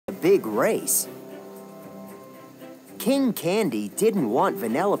big race. King Candy didn't want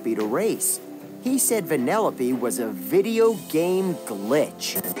Vanellope to race. He said Vanellope was a video game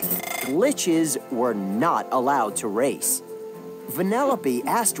glitch. Glitches were not allowed to race. Vanellope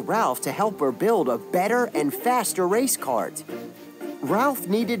asked Ralph to help her build a better and faster race cart. Ralph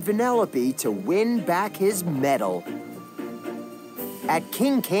needed Vanellope to win back his medal. At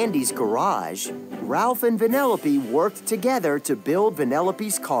King Candy's garage, Ralph and Vanellope worked together to build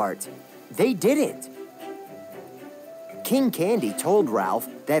Vanellope's cart. They did it. King Candy told Ralph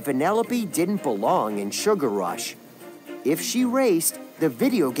that Vanellope didn't belong in Sugar Rush. If she raced, the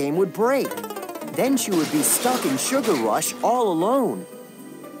video game would break. Then she would be stuck in Sugar Rush all alone.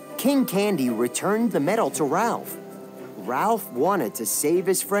 King Candy returned the medal to Ralph. Ralph wanted to save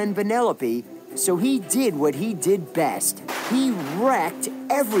his friend Vanellope, so he did what he did best. He wrecked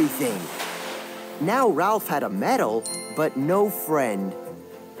everything. Now Ralph had a medal, but no friend.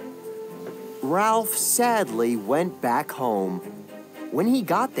 Ralph sadly went back home. When he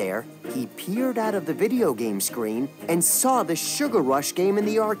got there, he peered out of the video game screen and saw the Sugar Rush game in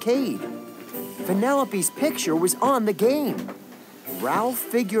the arcade. Vanellope's picture was on the game. Ralph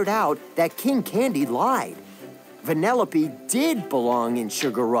figured out that King Candy lied. Vanellope did belong in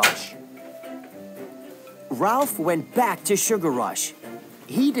Sugar Rush. Ralph went back to Sugar Rush.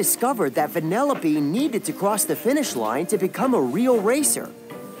 He discovered that Vanellope needed to cross the finish line to become a real racer.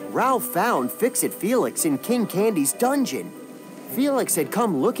 Ralph found Fix-It Felix in King Candy's dungeon. Felix had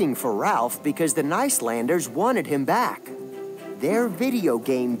come looking for Ralph because the Nicelanders wanted him back. Their video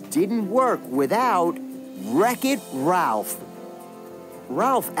game didn't work without Wreck-It Ralph.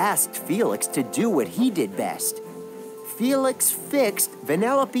 Ralph asked Felix to do what he did best. Felix fixed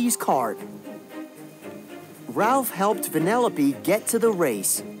Vanellope's cart. Ralph helped Vanellope get to the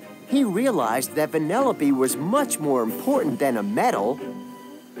race. He realized that Vanellope was much more important than a medal.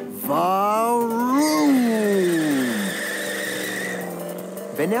 Vroom!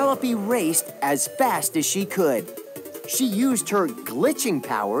 Vanellope raced as fast as she could. She used her glitching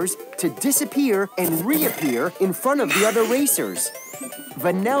powers to disappear and reappear in front of the other racers.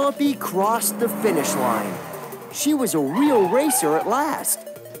 Vanellope crossed the finish line. She was a real racer at last.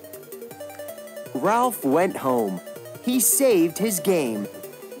 Ralph went home. He saved his game.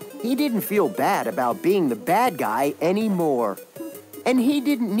 He didn't feel bad about being the bad guy anymore. And he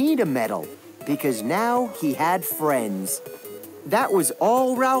didn't need a medal because now he had friends. That was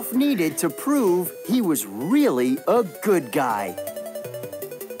all Ralph needed to prove he was really a good guy.